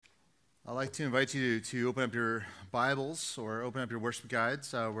I'd like to invite you to open up your Bibles or open up your worship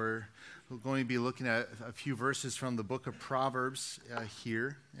guides. We're going to be looking at a few verses from the book of Proverbs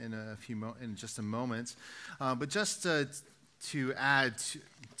here in just a moment. But just to add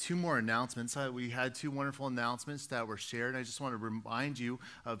two more announcements, we had two wonderful announcements that were shared. I just want to remind you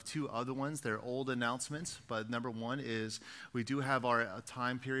of two other ones. They're old announcements, but number one is we do have our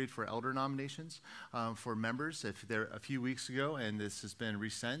time period for elder nominations for members. If they're a few weeks ago, and this has been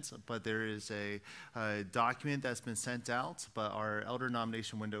resent, but there is a document that's been sent out. But our elder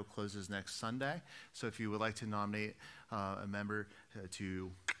nomination window closes next Sunday. So if you would like to nominate a member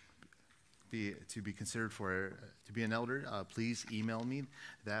to be considered to be an elder, please email me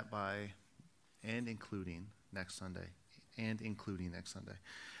that including next Sunday.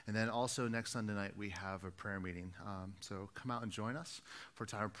 And then also next Sunday night we have a prayer meeting. So come out and join us for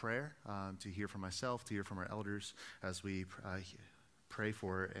time of prayer, to hear from myself, to hear from our elders as we pray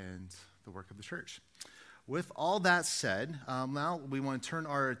for and the work of the church. With all that said, now we want to turn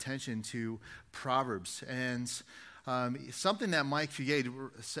our attention to Proverbs. And something that Mike Fugate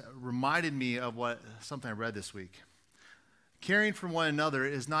reminded me of something I read this week. Caring for one another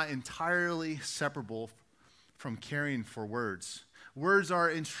is not entirely separable from caring for words. Words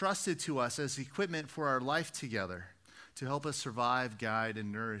are entrusted to us as equipment for our life together to help us survive, guide,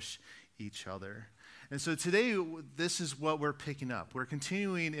 and nourish each other. And so today, this is what we're picking up. We're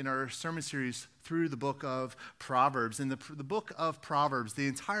continuing in our sermon series through the book of Proverbs. In the book of Proverbs, the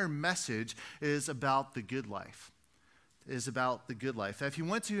entire message is about the good life. If you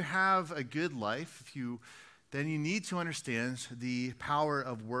want to have a good life, then you need to understand the power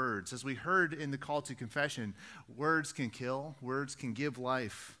of words. As we heard in the call to confession, words can kill, words can give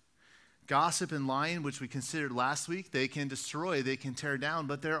life. Gossip and lying, which we considered last week, they can destroy, they can tear down,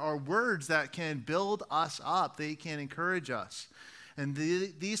 but there are words that can build us up, they can encourage us. And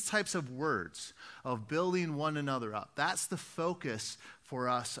these types of words of building one another up, that's the focus for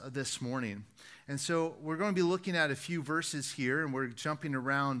us this morning. And so we're going to be looking at a few verses here, and we're jumping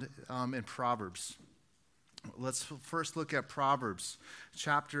around in Proverbs. Let's first look at Proverbs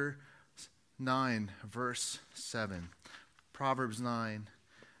chapter 9, verse 7. Proverbs 9,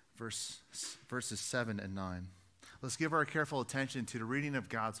 verses 7 and 9. Let's give our careful attention to the reading of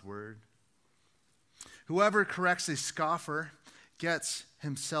God's word. Whoever corrects a scoffer gets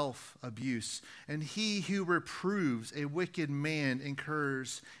himself abuse, and he who reproves a wicked man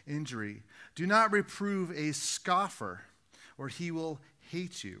incurs injury. Do not reprove a scoffer, or he will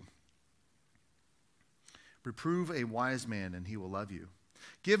hate you. Reprove a wise man, and he will love you.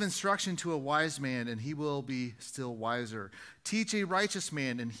 Give instruction to a wise man, and he will be still wiser. Teach a righteous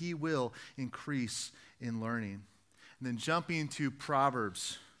man, and he will increase in learning. And then jumping to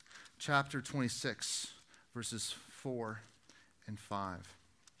Proverbs chapter 26, verses 4 and 5.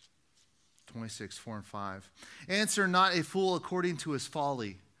 26, 4 and 5. Answer not a fool according to his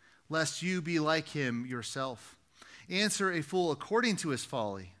folly, lest you be like him yourself. Answer a fool according to his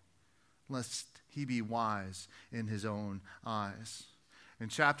folly, lest he be wise in his own eyes. In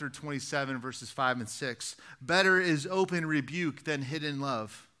chapter 27, verses 5 and 6, better is open rebuke than hidden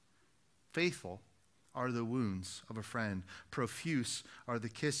love. Faithful are the wounds of a friend. Profuse are the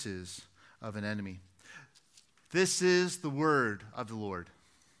kisses of an enemy. This is the word of the Lord.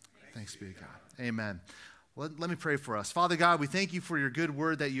 Thanks be to God. Amen. Let me pray for us. Father God, we thank you for your good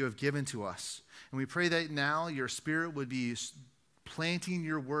word that you have given to us. And we pray that now your spirit would be planting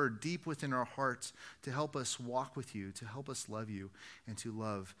your word deep within our hearts to help us walk with you, to help us love you, and to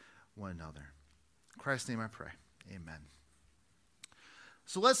love one another. In Christ's name I pray. Amen.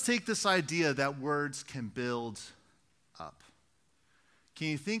 So let's take this idea that words can build up. Can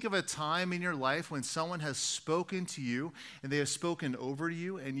you think of a time in your life when someone has spoken to you and they have spoken over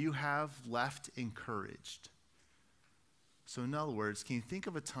you and you have left encouraged? So in other words, can you think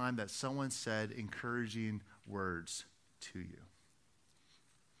of a time that someone said encouraging words to you?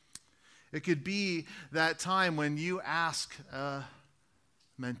 It could be that time when you ask a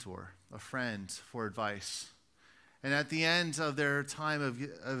mentor, a friend, for advice. And at the end of their time of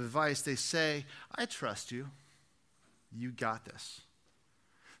advice, they say, I trust you. You got this.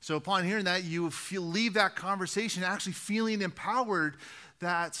 So upon hearing that, you leave that conversation actually feeling empowered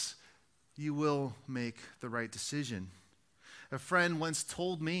that you will make the right decision. A friend once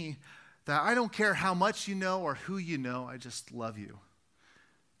told me that I don't care how much you know or who you know, I just love you.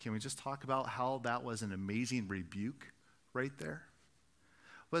 Can we just talk about how that was an amazing rebuke right there?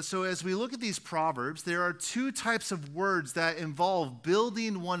 But so as we look at these Proverbs, there are two types of words that involve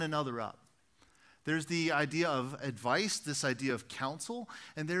building one another up. There's the idea of advice, this idea of counsel,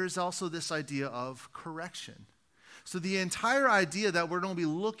 and there is also this idea of correction. So the entire idea that we're going to be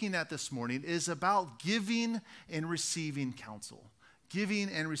looking at this morning is about giving and receiving counsel. Giving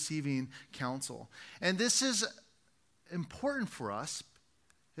and receiving counsel. And this is important for us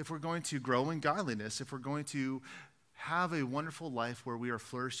if we're going to grow in godliness, if we're going to have a wonderful life where we are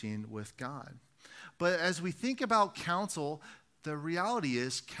flourishing with God. But as we think about counsel, the reality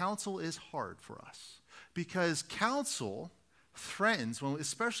is counsel is hard for us because counsel threatens,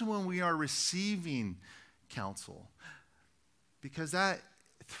 especially when we are receiving counsel, because that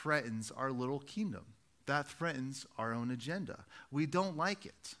threatens our little kingdom. That threatens our own agenda. We don't like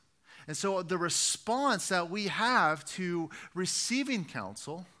it. And so the response that we have to receiving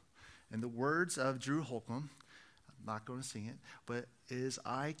counsel, in the words of Drew Holcomb, I'm not going to sing it, but is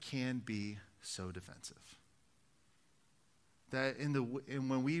I can be so defensive. That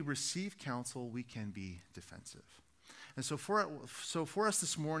when we receive counsel, we can be defensive. And so for us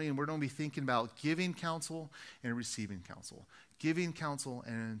this morning, we're going to be thinking about giving counsel and receiving counsel. Giving counsel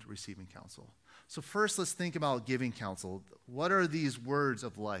and receiving counsel. So first, let's think about giving counsel. What are these words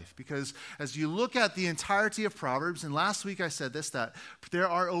of life? Because as you look at the entirety of Proverbs, and last week I said this, that there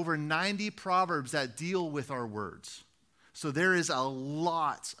are over 90 Proverbs that deal with our words. So there is a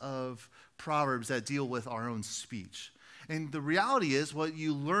lot of Proverbs that deal with our own speech. And the reality is, what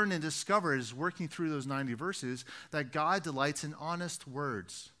you learn and discover is working through those 90 verses, that God delights in honest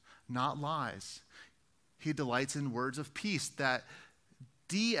words, not lies. He delights in words of peace that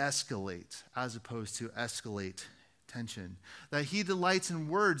de-escalate as opposed to escalate tension. That he delights in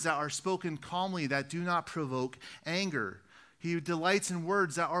words that are spoken calmly, that do not provoke anger. He delights in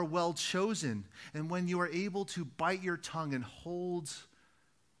words that are well chosen. And when you are able to bite your tongue and hold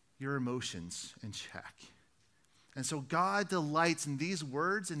your emotions in check. And so God delights in these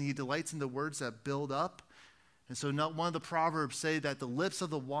words, and he delights in the words that build up. And so one of the Proverbs say that the lips of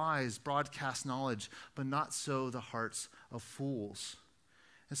the wise broadcast knowledge, but not so the hearts of fools.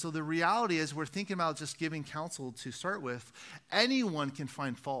 And so the reality is, we're thinking about just giving counsel to start with. Anyone can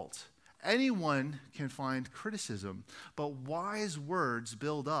find fault. Anyone can find criticism. But wise words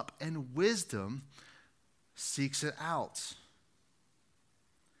build up, and wisdom seeks it out.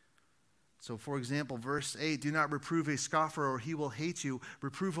 So, for example, verse 8, do not reprove a scoffer or he will hate you.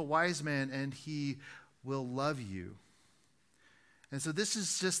 Reprove a wise man and he will love you. And so this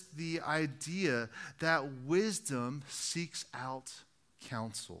is just the idea that wisdom seeks out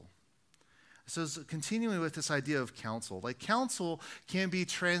counsel. So continuing with this idea of counsel, like counsel can be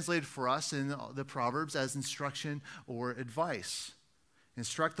translated for us in the Proverbs as instruction or advice.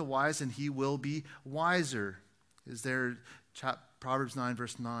 Instruct the wise and he will be wiser. Is there Proverbs 9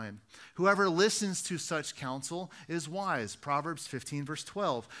 verse 9. Whoever listens to such counsel is wise. Proverbs 15 verse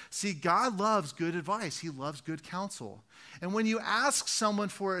 12. See, God loves good advice. He loves good counsel. And when you ask someone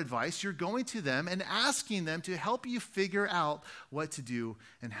for advice, you're going to them and asking them to help you figure out what to do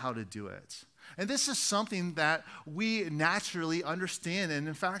and how to do it. And this is something that we naturally understand and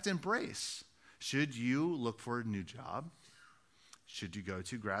in fact embrace. Should you look for a new job? Should you go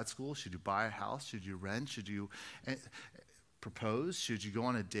to grad school? Should you buy a house? Should you rent? Should you propose? Should you go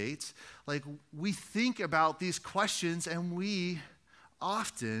on a date? Like, we think about these questions and we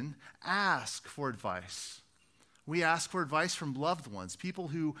often ask for advice. We ask for advice from loved ones, people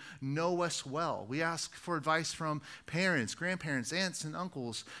who know us well. We ask for advice from parents, grandparents, aunts and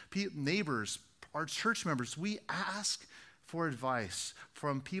uncles, neighbors, our church members. We ask for advice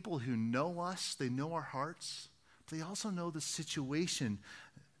from people who know us, they know our hearts, but they also know the situation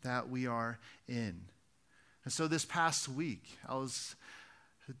that we are in. And so this past week, I was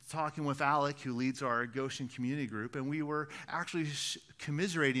talking with Alec, who leads our Goshen community group, and we were actually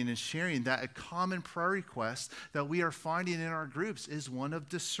commiserating and sharing that a common prayer request that we are finding in our groups is one of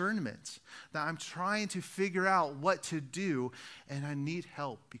discernment. That I'm trying to figure out what to do, and I need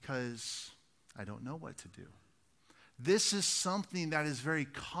help because I don't know what to do. This is something that is very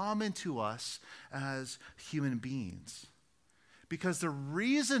common to us as human beings. Because the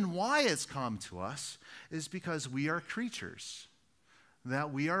reason why it's come to us is because we are creatures,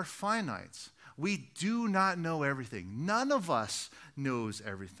 that we are finite. We do not know everything. None of us knows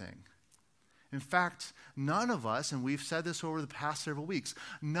everything. In fact, none of us, and we've said this over the past several weeks,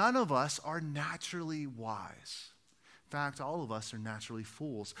 none of us are naturally wise. In fact, all of us are naturally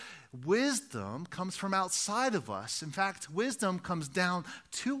fools. Wisdom comes from outside of us. In fact, wisdom comes down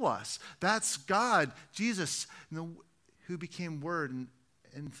to us. That's God, Jesus, who became Word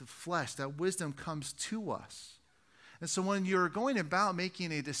in the flesh. That wisdom comes to us. And so when you're going about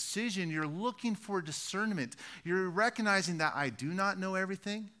making a decision, you're looking for discernment. You're recognizing that I do not know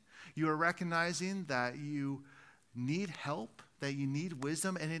everything. You are recognizing that you need help, that you need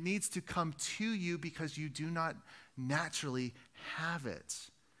wisdom, and it needs to come to you because you do not naturally have it.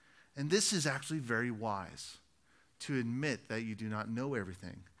 And this is actually very wise, to admit that you do not know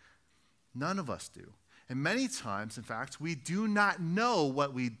everything. None of us do. And many times, in fact, we do not know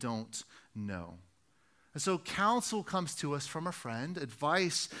what we don't know. And so counsel comes to us from a friend.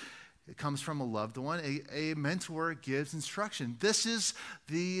 Advice, it comes from a loved one. A mentor gives instruction. This is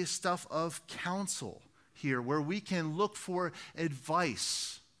the stuff of counsel here, where we can look for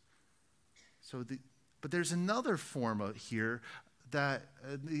advice. But there's another form here that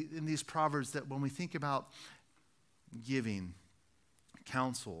in these Proverbs, that when we think about giving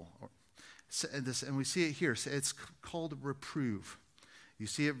counsel, and we see it here, so it's called reprove. You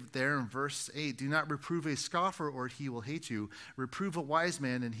see it there in verse 8. Do not reprove a scoffer, or he will hate you. Reprove a wise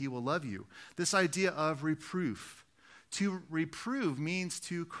man, and he will love you. This idea of reproof. To reprove means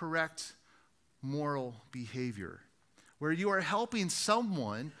to correct moral behavior, where you are helping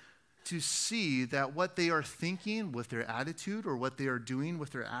someone to see that what they are thinking with their attitude, or what they are doing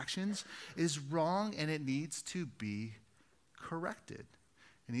with their actions, is wrong, and it needs to be corrected.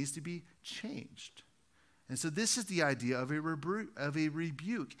 It needs to be changed. And so this is the idea of a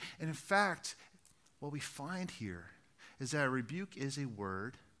rebuke. And in fact, what we find here is that a rebuke is a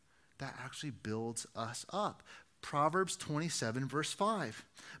word that actually builds us up. Proverbs 27, verse 5.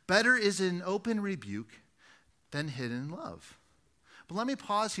 Better is an open rebuke than hidden love. But let me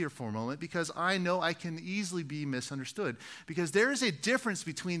pause here for a moment, because I know I can easily be misunderstood. Because there is a difference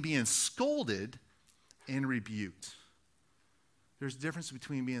between being scolded and rebuked. There's a difference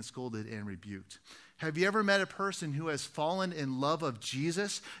between being scolded and rebuked. Have you ever met a person who has fallen in love of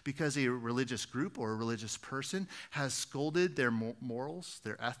Jesus because a religious group or a religious person has scolded their morals,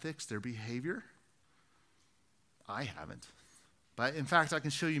 their ethics, their behavior? I haven't. But in fact, I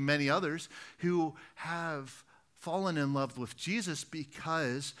can show you many others who have fallen in love with Jesus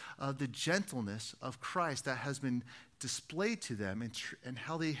because of the gentleness of Christ that has been displayed to them, and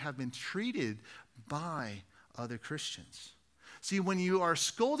how they have been treated by other Christians. See, when you are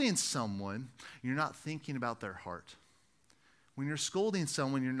scolding someone, you're not thinking about their heart. When you're scolding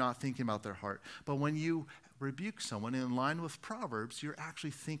someone, you're not thinking about their heart. But when you rebuke someone in line with Proverbs, you're actually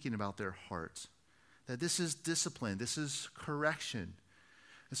thinking about their heart. That this is discipline, this is correction.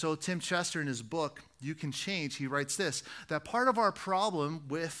 And so Tim Chester, in his book, You Can Change, he writes this, that part of our problem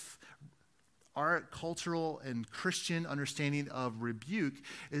with our cultural and Christian understanding of rebuke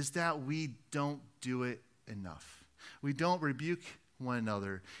is that we don't do it enough. We don't rebuke one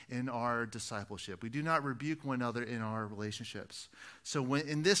another in our discipleship. We do not rebuke one another in our relationships. So when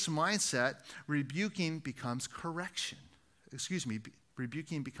in this mindset, rebuking becomes correction.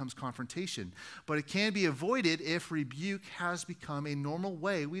 Rebuking becomes confrontation. But it can be avoided if rebuke has become a normal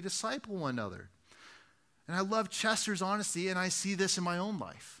way we disciple one another. And I love Chester's honesty, and I see this in my own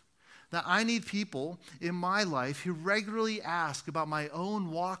life. That I need people in my life who regularly ask about my own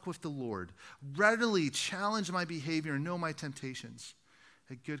walk with the Lord, readily challenge my behavior and know my temptations.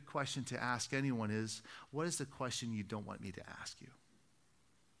 A good question to ask anyone is, what is the question you don't want me to ask you?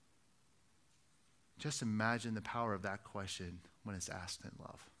 Just imagine the power of that question when it's asked in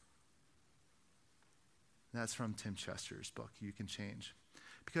love. And that's from Tim Chester's book, You Can Change.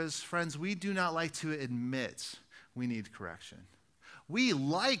 Because, friends, we do not like to admit we need correction. We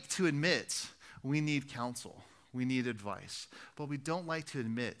like to admit we need counsel, we need advice, but we don't like to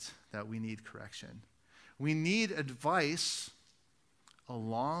admit that we need correction. We need advice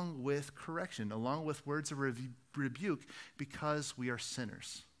along with correction, along with words of rebuke, because we are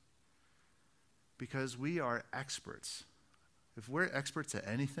sinners, because we are experts. If we're experts at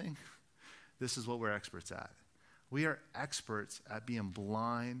anything, this is what we're experts at. We are experts at being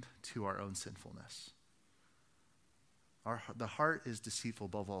blind to our own sinfulness. The heart is deceitful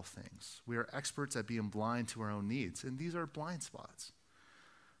above all things. We are experts at being blind to our own needs, and these are blind spots.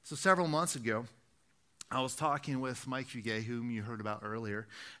 So several months ago, I was talking with Mike Fugay, whom you heard about earlier,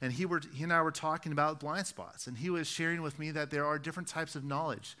 and he and I were talking about blind spots, and he was sharing with me that there are different types of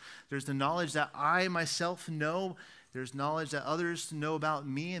knowledge. There's the knowledge that I myself know, there's knowledge that others know about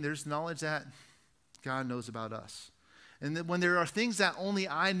me, and there's knowledge that God knows about us. And that when there are things that only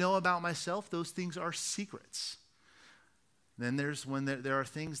I know about myself, those things are secrets. Then there's when there are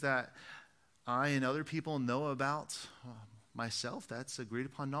things that I and other people know about myself, that's agreed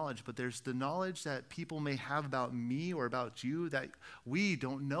upon knowledge. But there's the knowledge that people may have about me or about you that we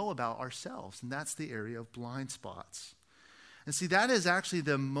don't know about ourselves. And that's the area of blind spots. And see, that is actually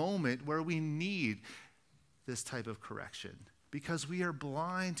the moment where we need this type of correction. Because we are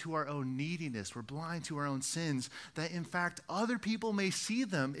blind to our own neediness. We're blind to our own sins. That in fact, other people may see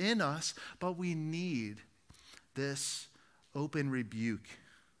them in us, but we need this open rebuke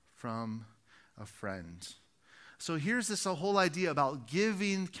from a friend. So here's this whole idea about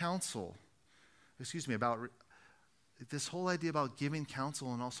giving counsel. This whole idea about giving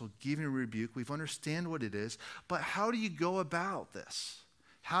counsel and also giving rebuke. We've understand what it is, but how do you go about this?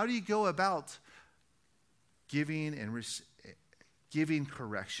 How do you go about giving and giving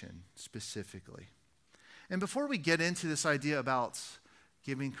correction specifically? And before we get into this idea about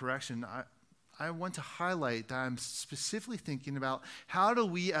giving correction, I want to highlight that I'm specifically thinking about how do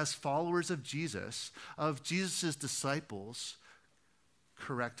we as followers of Jesus' disciples,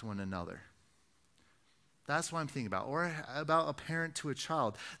 correct one another. That's what I'm thinking about, or about a parent to a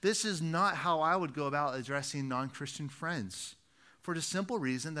child. This is not how I would go about addressing non-Christian friends, for the simple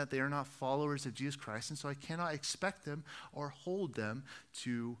reason that they are not followers of Jesus Christ, and so I cannot expect them or hold them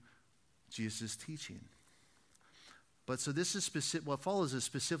to Jesus' teaching. But so this is what follows is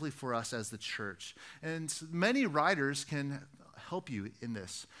specifically for us as the church. And many writers can help you in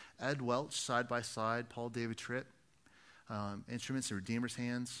this. Ed Welch, Side by Side, Paul David Tripp, Instruments in Redeemer's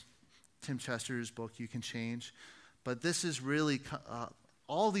Hands, Tim Chester's book, You Can Change. But this is really,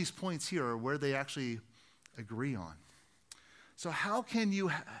 all these points here are where they actually agree on. So how can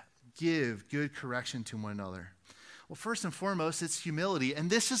you give good correction to one another? Well, first and foremost, it's humility. And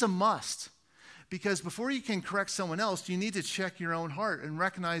this is a must. Because before you can correct someone else, you need to check your own heart and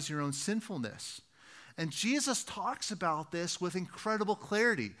recognize your own sinfulness. And Jesus talks about this with incredible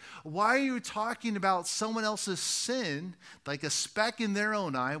clarity. Why are you talking about someone else's sin, like a speck in their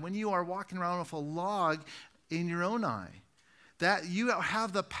own eye, when you are walking around with a log in your own eye? That you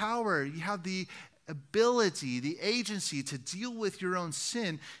have the power, you have the ability, the agency to deal with your own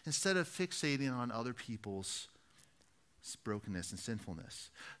sin instead of fixating on other people's brokenness and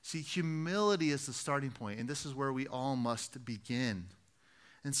sinfulness. See, humility is the starting point, and this is where we all must begin.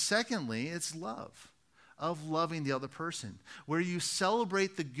 And secondly, it's love, of loving the other person, where you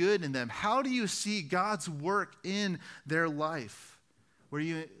celebrate the good in them. How do you see God's work in their life? Where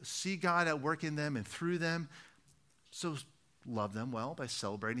you see God at work in them and through them. So love them well by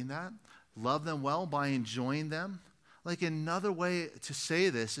celebrating that. Love them well by enjoying them. Like another way to say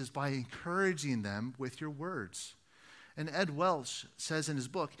this is by encouraging them with your words. And Ed Welch says in his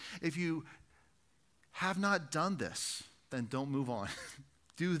book, if you have not done this, then don't move on.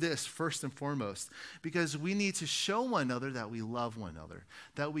 Do this first and foremost, because we need to show one another that we love one another,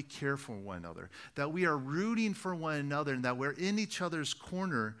 that we care for one another, that we are rooting for one another, and that we're in each other's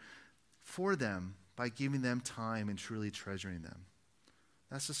corner for them by giving them time and truly treasuring them.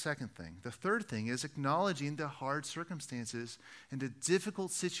 That's the second thing. The third thing is acknowledging the hard circumstances and the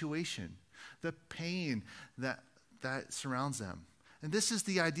difficult situation, the pain that surrounds them. And this is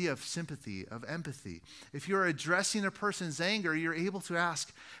the idea of sympathy, of empathy. If you're addressing a person's anger, you're able to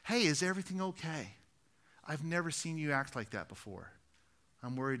ask, hey, is everything okay? I've never seen you act like that before.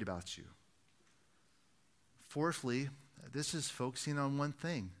 I'm worried about you. Fourthly, this is focusing on one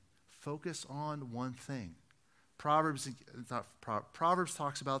thing. Focus on one thing. Proverbs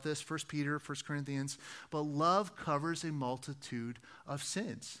talks about this, 1 Peter, 1 Corinthians, but love covers a multitude of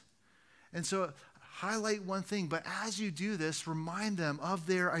sins. And so highlight one thing, but as you do this, remind them of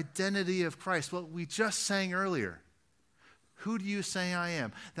their identity of Christ, what we just sang earlier. Who do you say I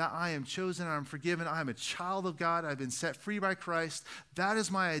am? That I am chosen, I'm forgiven, I'm a child of God, I've been set free by Christ. That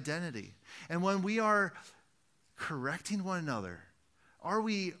is my identity. And when we are correcting one another, are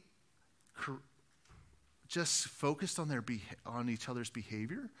we just focused on each other's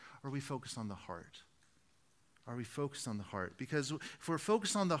behavior, or are we focused on the heart? Are we focused on the heart? Because if we're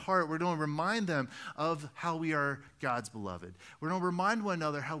focused on the heart, we're going to remind them of how we are God's beloved. We're going to remind one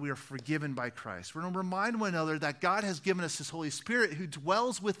another how we are forgiven by Christ. We're going to remind one another that God has given us His Holy Spirit who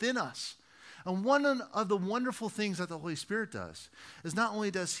dwells within us. And one of the wonderful things that the Holy Spirit does is not only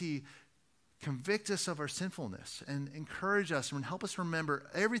does He convict us of our sinfulness and encourage us and help us remember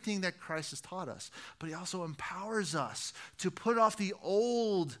everything that Christ has taught us, but He also empowers us to put off the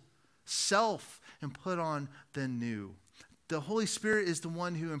old self and put on the new. The Holy Spirit is the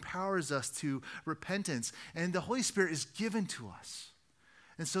one who empowers us to repentance, and the Holy Spirit is given to us.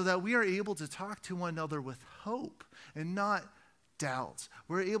 And so that we are able to talk to one another with hope and not doubt.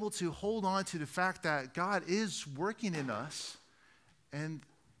 We're able to hold on to the fact that God is working in us, and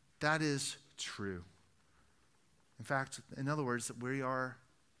that is true. In fact, in other words, we are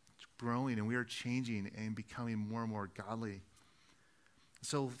growing and we are changing and becoming more and more godly.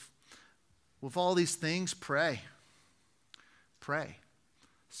 So with all these things, pray. Pray.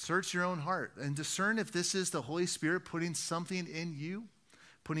 Search your own heart and discern if this is the Holy Spirit putting something in you,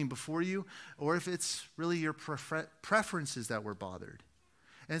 putting before you, or if it's really your preferences that were bothered.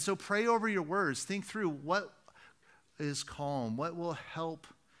 And so pray over your words. Think through what is calm, what will help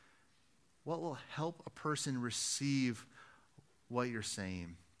What will help a person receive what you're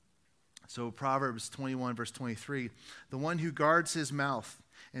saying? So Proverbs 21, verse 23, the one who guards his mouth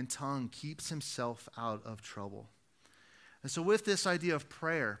and tongue keeps himself out of trouble. And so with this idea of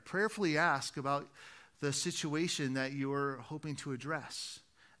prayer, prayerfully ask about the situation that you're hoping to address.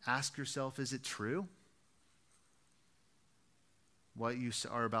 Ask yourself, is it true? What you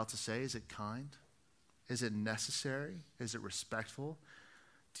are about to say, is it kind? Is it necessary? Is it respectful?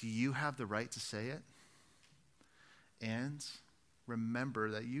 Do you have the right to say it? And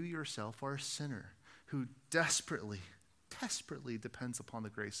remember that you yourself are a sinner who desperately depends upon the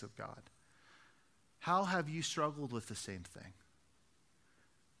grace of God. How have you struggled with the same thing?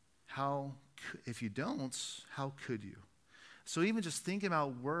 If you don't, how could you? So even just thinking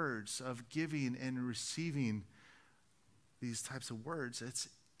about words of giving and receiving these types of words, it's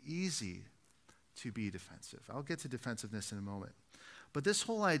easy to be defensive. I'll get to defensiveness in a moment. But this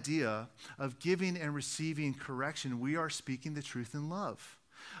whole idea of giving and receiving correction, we are speaking the truth in love.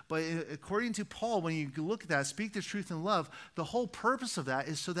 But according to Paul, when you look at that, speak the truth in love, the whole purpose of that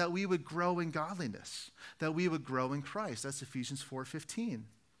is so that we would grow in godliness, that we would grow in Christ. That's Ephesians 4:15.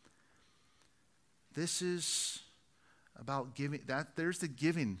 This is about giving. There's the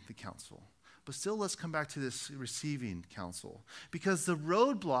giving, the counsel. But still, let's come back to this receiving counsel. Because the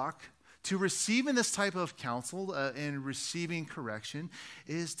roadblock to receiving this type of counsel and receiving correction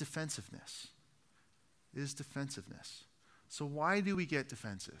is defensiveness. So why do we get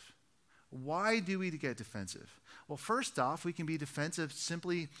defensive? Why do we get defensive? Well, first off, we can be defensive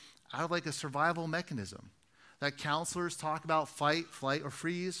simply out of like a survival mechanism. That counselors talk about fight, flight, or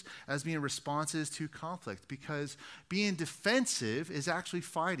freeze as being responses to conflict, because being defensive is actually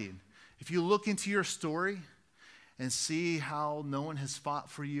fighting. If you look into your story and see how no one has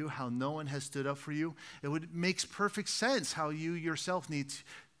fought for you, how no one has stood up for you, makes perfect sense how you yourself need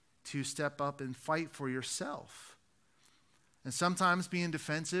to step up and fight for yourself. And sometimes being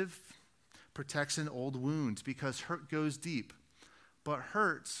defensive protects an old wound because hurt goes deep. But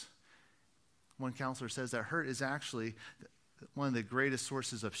hurts, one counselor says that hurt is actually one of the greatest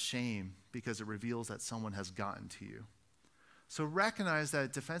sources of shame because it reveals that someone has gotten to you. So recognize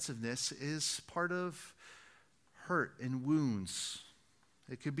that defensiveness is part of hurt and wounds.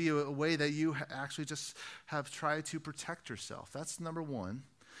 It could be a way that you actually just have tried to protect yourself. That's number one.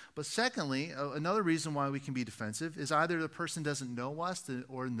 But secondly, another reason why we can be defensive is either the person doesn't know us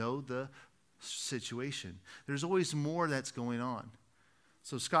or know the situation. There's always more that's going on.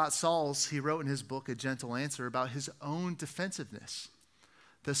 So Scott Sauls, he wrote in his book, A Gentle Answer, about his own defensiveness.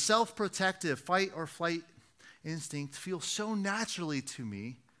 The self-protective fight or flight instinct feels so naturally to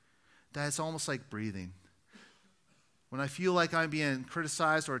me that it's almost like breathing. When I feel like I'm being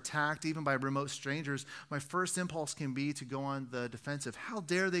criticized or attacked, even by remote strangers, my first impulse can be to go on the defensive. How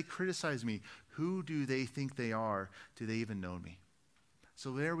dare they criticize me? Who do they think they are? Do they even know me?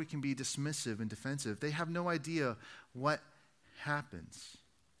 So there we can be dismissive and defensive. They have no idea what happens.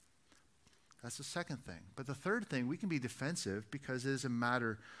 That's the second thing. But the third thing, we can be defensive because it is a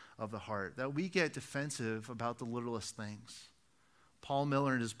matter of the heart, that we get defensive about the littlest things. Paul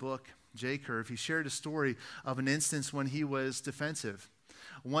Miller, in his book, J-Curve, he shared a story of an instance when he was defensive.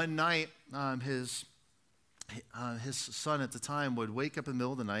 One night, his son at the time would wake up in the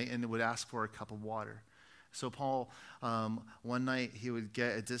middle of the night and would ask for a cup of water. So Paul, one night, he would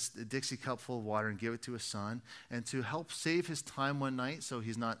get a Dixie cup full of water and give it to his son. And to help save his time one night, so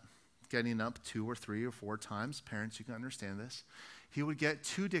he's not getting up 2 or 3 or 4 times, parents, you can understand this, he would get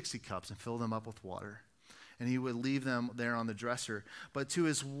 2 Dixie cups and fill them up with water. And he would leave them there on the dresser. But to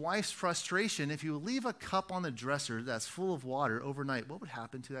his wife's frustration, if you leave a cup on the dresser that's full of water overnight, what would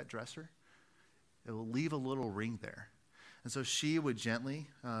happen to that dresser? It will leave a little ring there. And so she would gently,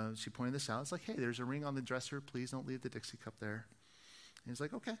 she pointed this out. It's like, hey, there's a ring on the dresser. Please don't leave the Dixie cup there. And he's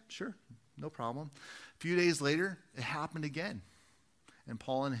like, okay, sure, no problem. A few days later, it happened again. And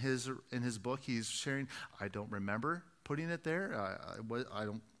Paul, in his book, he's sharing, I don't remember putting it there.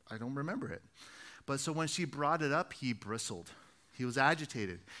 I don't remember it. But so when she brought it up, he bristled. He was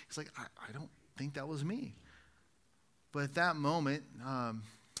agitated. He's like, I don't think that was me. But at that moment,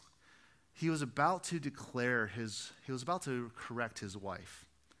 he was about to correct his wife.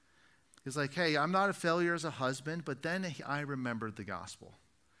 He's like, hey, I'm not a failure as a husband, but then I remembered the gospel.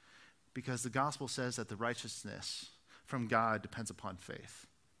 Because the gospel says that the righteousness from God depends upon faith.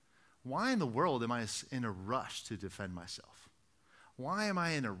 Why in the world am I in a rush to defend myself? Why am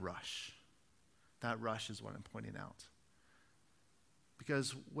I in a rush? That rush is what I'm pointing out.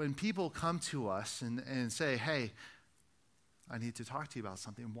 Because when people come to us and say, hey, I need to talk to you about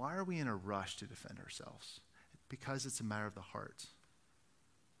something, why are we in a rush to defend ourselves? Because it's a matter of the heart.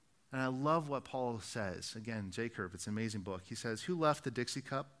 And I love what Paul says. Again, J. Curve, it's an amazing book. He says, who left the Dixie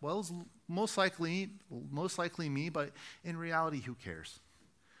cup? Well, it was most likely me, but in reality, who cares?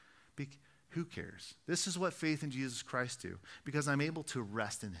 Who cares? This is what faith in Jesus Christ do, because I'm able to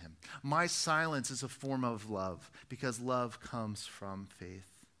rest in him. My silence is a form of love, because love comes from faith.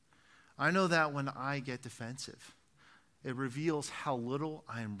 I know that when I get defensive, it reveals how little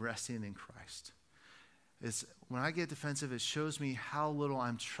I am resting in Christ. When I get defensive, it shows me how little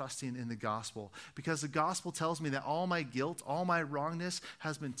I'm trusting in the gospel, because the gospel tells me that all my guilt, all my wrongness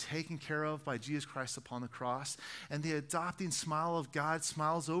has been taken care of by Jesus Christ upon the cross, and the adopting smile of God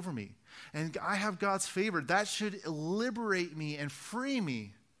smiles over me. And I have God's favor. That should liberate me and free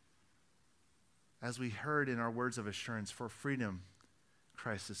me. As we heard in our words of assurance, for freedom,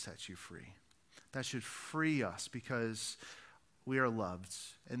 Christ has set you free. That should free us because we are loved,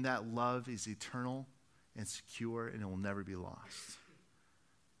 and that love is eternal and secure, and it will never be lost.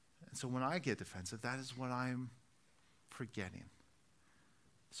 And so when I get defensive, that is what I'm forgetting.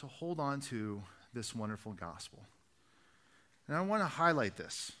 So hold on to this wonderful gospel. And I want to highlight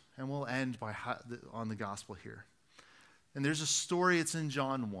this, and we'll end on the gospel here. And there's a story, it's in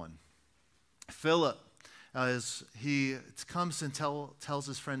John 1. Philip, as he comes and tells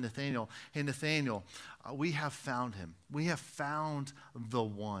his friend Nathanael, hey, Nathanael, we have found him. We have found the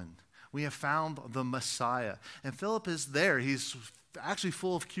one. We have found the Messiah. And Philip is there. He's actually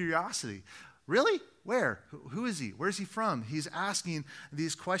full of curiosity. Really? Where? Who is he? Where's he from? He's asking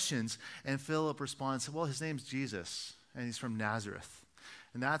these questions. And Philip responds, well, his name's Jesus, and he's from Nazareth.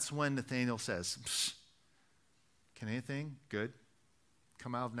 And that's when Nathanael says, can anything good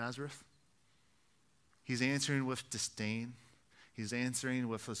come out of Nazareth? He's answering with disdain. He's answering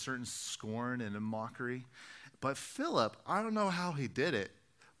with a certain scorn and a mockery. But Philip, I don't know how he did it,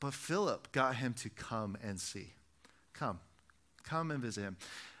 but Philip got him to come and see. Come and visit him,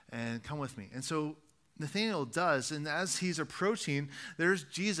 and come with me. And so Nathanael does, and as he's approaching, there's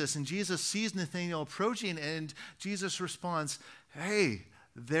Jesus, and Jesus sees Nathanael approaching, and Jesus responds, hey,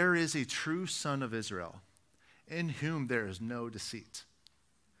 there is a true son of Israel, in whom there is no deceit.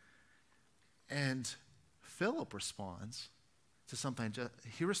 And Philip responds to something.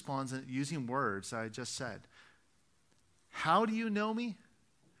 He responds using words I just said. How do you know me?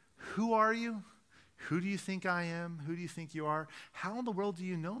 Who are you? Who do you think I am? Who do you think you are? How in the world do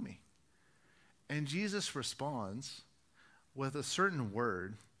you know me? And Jesus responds with a certain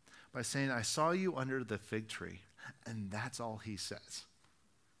word by saying, I saw you under the fig tree. And that's all he says.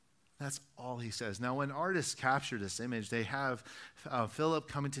 That's all he says. Now, when artists capture this image, they have Philip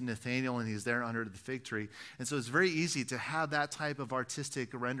coming to Nathanael, and he's there under the fig tree. And so it's very easy to have that type of artistic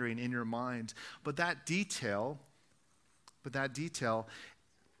rendering in your mind. But that detail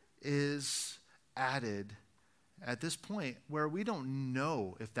is added at this point where we don't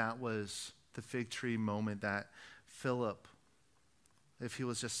know if that was the fig tree moment that Philip, if he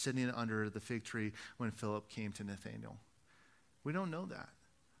was just sitting under the fig tree when Philip came to Nathanael. We don't know that.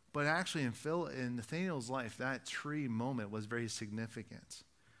 But actually in Nathanael's life, that tree moment was very significant.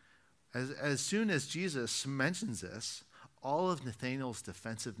 As soon as Jesus mentions this, all of Nathanael's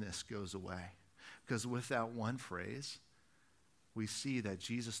defensiveness goes away. Because with that one phrase, we see that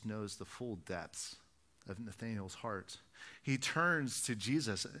Jesus knows the full depths of Nathanael's heart. He turns to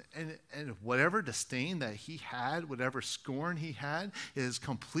Jesus, and whatever disdain that he had, whatever scorn he had, is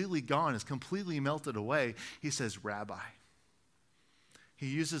completely gone, is completely melted away. He says, Rabbi. He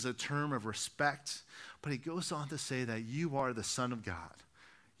uses a term of respect, but he goes on to say that you are the Son of God.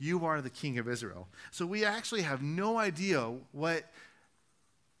 You are the King of Israel. So we actually have no idea what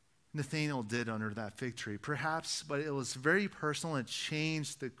Nathanael did under that fig tree, perhaps, but it was very personal and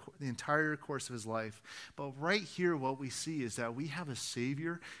changed the entire course of his life. But right here, what we see is that we have a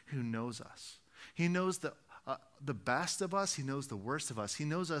Savior who knows us. He knows the best of us. He knows the worst of us. He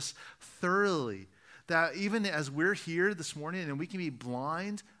knows us thoroughly. That even as we're here this morning and we can be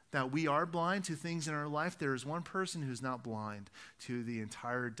blind, that we are blind to things in our life, there is one person who's not blind to the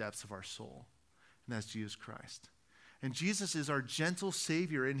entire depths of our soul, and that's Jesus Christ. And Jesus is our gentle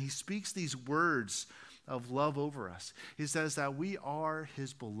Savior, and he speaks these words of love over us. He says that we are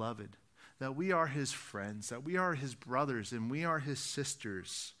his beloved, that we are his friends, that we are his brothers, and we are his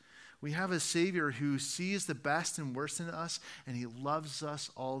sisters. We have a Savior who sees the best and worst in us, and he loves us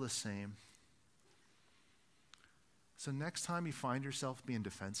all the same. So next time you find yourself being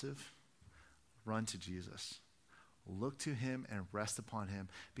defensive, run to Jesus. Look to him and rest upon him,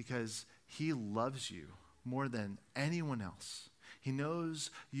 because he loves you more than anyone else. He knows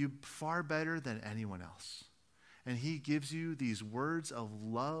you far better than anyone else. And he gives you these words of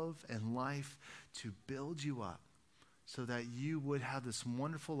love and life to build you up so that you would have this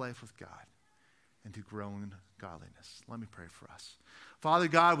wonderful life with God and to grow in godliness. Let me pray for us. Father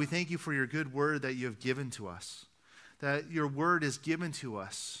God, we thank you for your good word that you have given to us, that your word is given to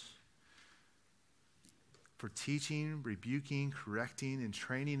us for teaching, rebuking, correcting, and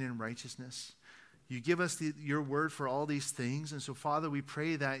training in righteousness. You give us your word for all these things. And so, Father, we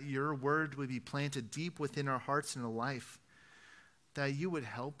pray that your word would be planted deep within our hearts and our life, that you would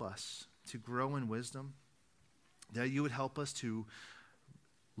help us to grow in wisdom, that you would help us to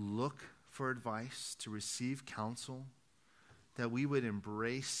look for advice, to receive counsel, that we would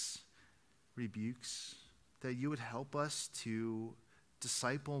embrace rebukes, that you would help us to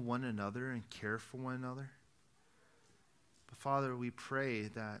disciple one another and care for one another. But Father, we pray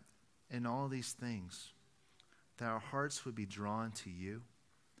that in all these things, that our hearts would be drawn to you,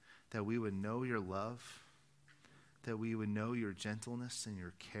 that we would know your love, that we would know your gentleness and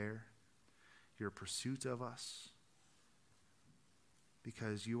your care, your pursuit of us,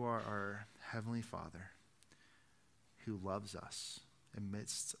 because you are our Heavenly Father who loves us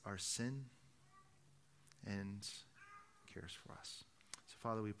amidst our sin and cares for us. So,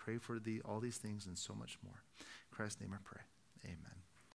 Father, we pray for all these things and so much more. In Christ's name I pray. Amen.